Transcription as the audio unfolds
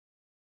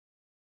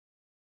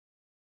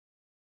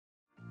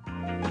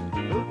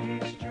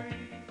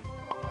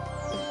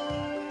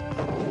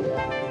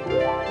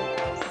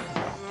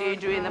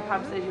Deirdre in the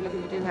pub says you're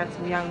looking for two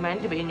handsome young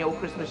men to be in your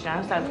Christmas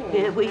show, so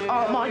here we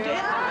are, my dear.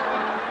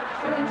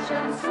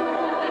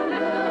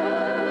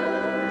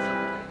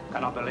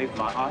 Can I believe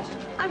my eyes?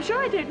 I'm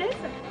sure I don't know,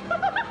 sir.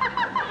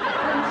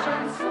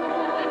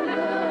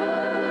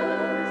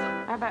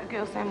 How about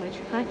girl sandwich,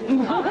 right?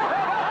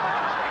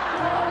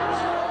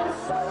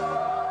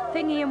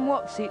 Thingy and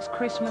What's-It's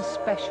Christmas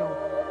special.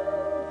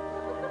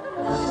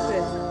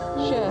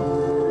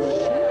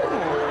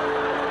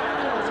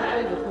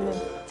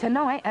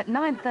 Tonight at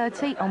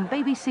 9:30 on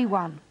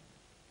BBC1.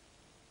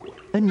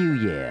 A new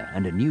year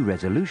and a new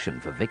resolution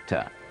for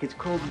Victor. It's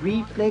called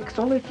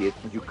reflexology.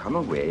 You come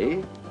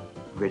away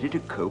ready to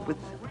cope with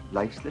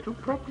life's little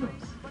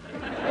problems.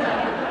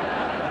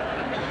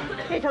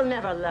 It'll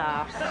never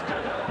last.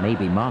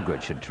 Maybe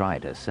Margaret should try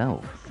it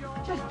herself.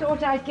 Just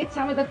thought I'd get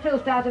some of the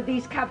filth out of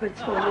these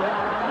cupboards for you.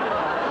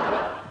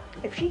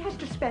 If she has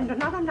to spend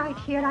another night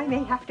here, I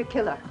may have to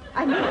kill her.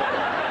 I mean...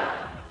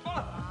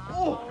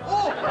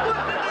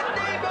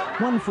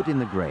 One Foot in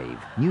the Grave,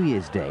 New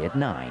Year's Day at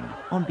 9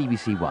 on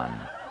BBC1.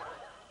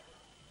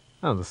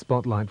 And the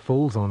spotlight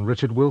falls on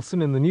Richard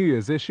Wilson in the New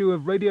Year's issue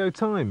of Radio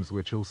Times,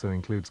 which also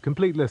includes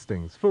complete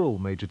listings for all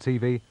major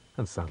TV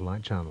and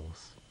satellite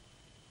channels.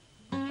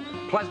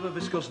 Plasma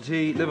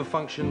viscosity, liver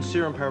function,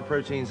 serum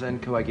paraproteins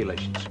and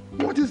coagulations.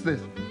 What is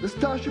this? The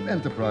Starship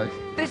Enterprise?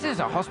 This is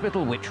a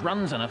hospital which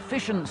runs an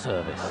efficient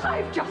service.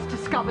 I've just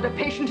discovered a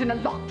patient in a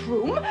locked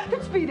room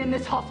that's been in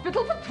this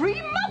hospital for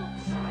 3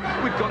 months.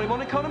 We've got him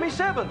on Economy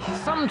 7.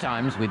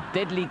 Sometimes with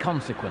deadly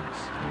consequence.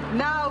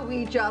 Now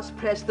we just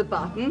press the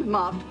button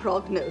marked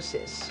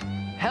prognosis.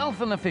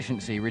 Health and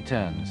Efficiency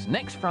returns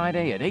next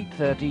Friday at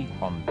 8:30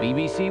 on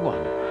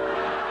BBC1.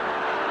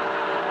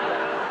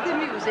 The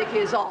music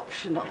is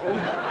optional.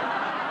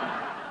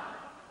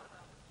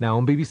 Now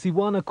on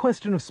BBC1, a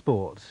question of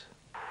sport.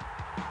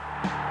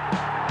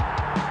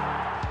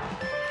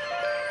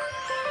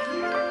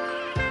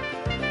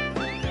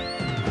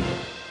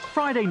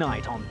 Friday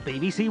night on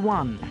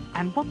BBC1.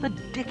 And what the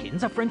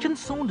dickens are French and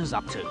Saunders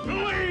up to?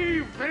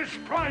 Leave this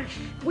place!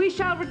 We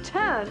shall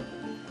return.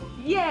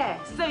 Yeah,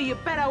 so you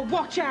better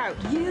watch out.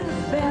 You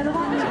better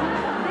watch out.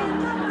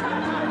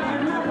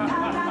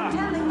 I'm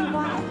telling you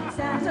why.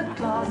 Santa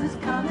Claus is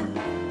coming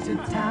to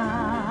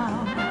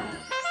town.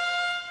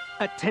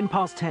 At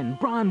 10:10,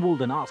 Brian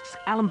Walden asks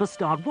Alan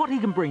Bastard what he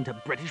can bring to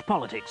British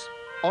politics.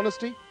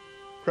 Honesty,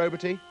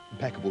 probity,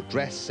 impeccable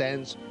dress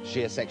sense,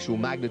 sheer sexual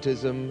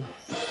magnetism.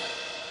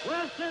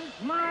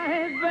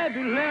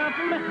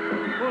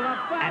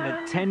 And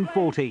at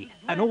 10:40,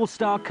 an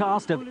all-star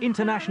cast of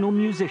international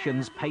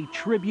musicians pay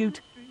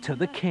tribute to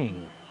the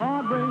King.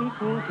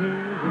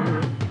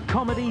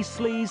 Comedy,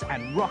 sleaze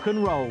and rock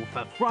and roll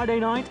for Friday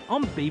night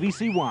on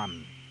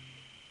BBC1.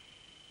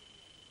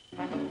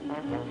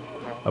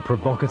 A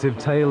provocative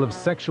tale of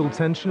sexual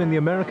tension in the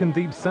American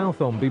Deep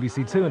South on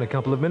BBC2 in a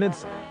couple of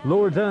minutes.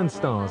 Laura Dern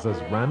stars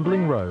as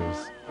Rambling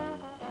Rose.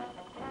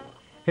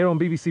 Here on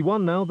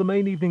BBC1 now, the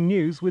main evening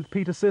news with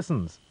Peter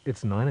Sissons.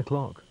 It's 9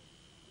 o'clock.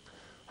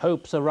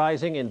 Hopes are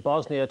rising in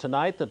Bosnia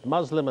tonight that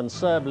Muslim and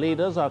Serb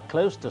leaders are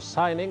close to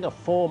signing a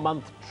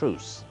 4-month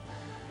truce.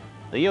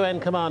 The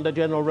UN Commander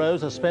General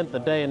Rose has spent the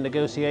day in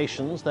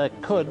negotiations. There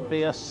could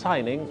be a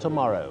signing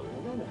tomorrow.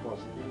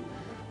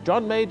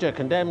 John Major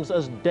condemns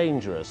as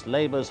dangerous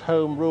Labour's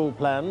Home Rule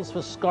plans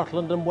for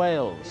Scotland and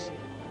Wales.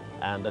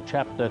 And a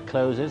chapter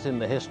closes in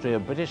the history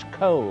of British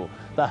coal,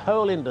 the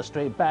whole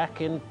industry back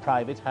in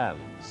private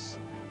hands.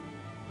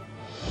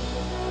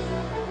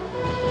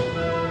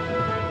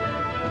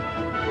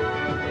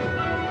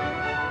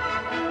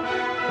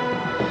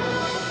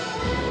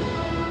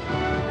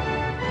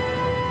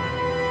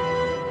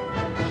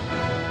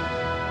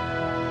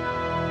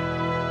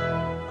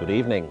 Good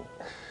evening.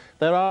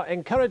 There are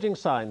encouraging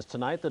signs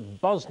tonight that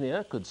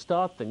Bosnia could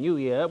start the new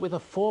year with a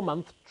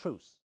 4-month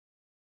truce.